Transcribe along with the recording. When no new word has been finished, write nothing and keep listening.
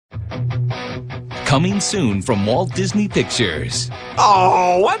Coming soon from Walt Disney Pictures.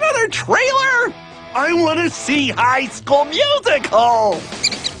 Oh, another trailer? I want to see High School Musical!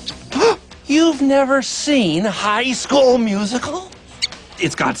 You've never seen High School Musical?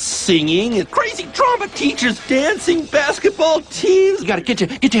 It's got singing, crazy drama teachers, dancing, basketball teams. You gotta get your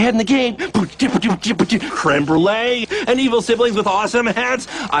head in the game. Creme brulee and evil siblings with awesome hats.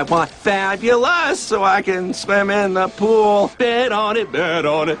 I want fabulous so I can swim in the pool. Bet on it, bet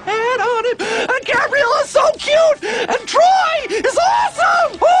on it, bet on it. And Gabrielle is so cute, and Troy is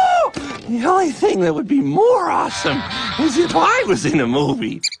awesome. Oh! The only thing that would be more awesome is if I was in a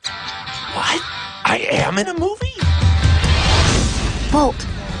movie. What? I am in a movie? Bolt,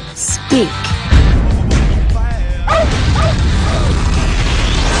 speak.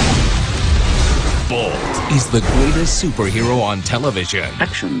 Bolt is the greatest superhero on television.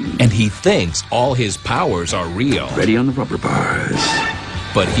 Action. And he thinks all his powers are real. Ready on the rubber bars.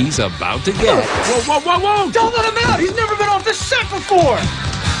 But he's about to get... Whoa, whoa, whoa, whoa! Don't let him out! He's never been off the set before!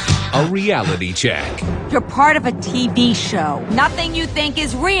 a reality check. You're part of a TV show. Nothing you think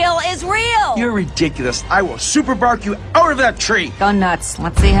is real is real. You're ridiculous. I will super bark you out of that tree. Go nuts.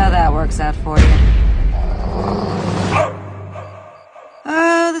 Let's see how that works out for you.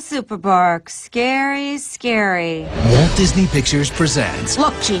 Oh, the super bark. Scary, scary. Walt Disney Pictures presents...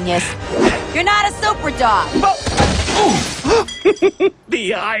 Look, genius. You're not a super dog.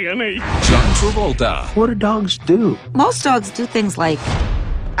 The irony. John Travolta. What do dogs do? Most dogs do things like...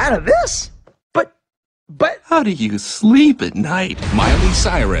 Out of this? But How do you sleep at night? Miley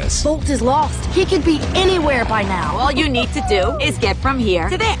Cyrus. Bolt is lost. He could be anywhere by now. All you need to do is get from here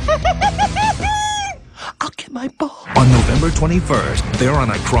to there. I'll get my ball. On November 21st, they're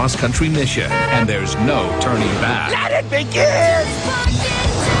on a cross-country mission, and there's no turning back. Let it begin!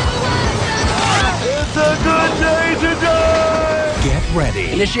 It's a good day to die! Get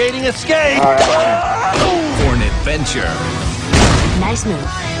ready Initiating escape! for an adventure Nice move.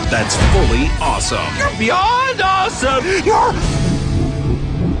 that's fully awesome. You're beyond awesome! You're...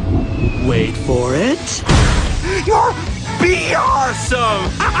 Wait for it. You're be-awesome!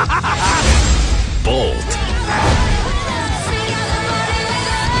 Bolt.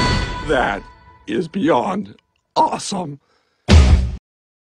 That is beyond awesome.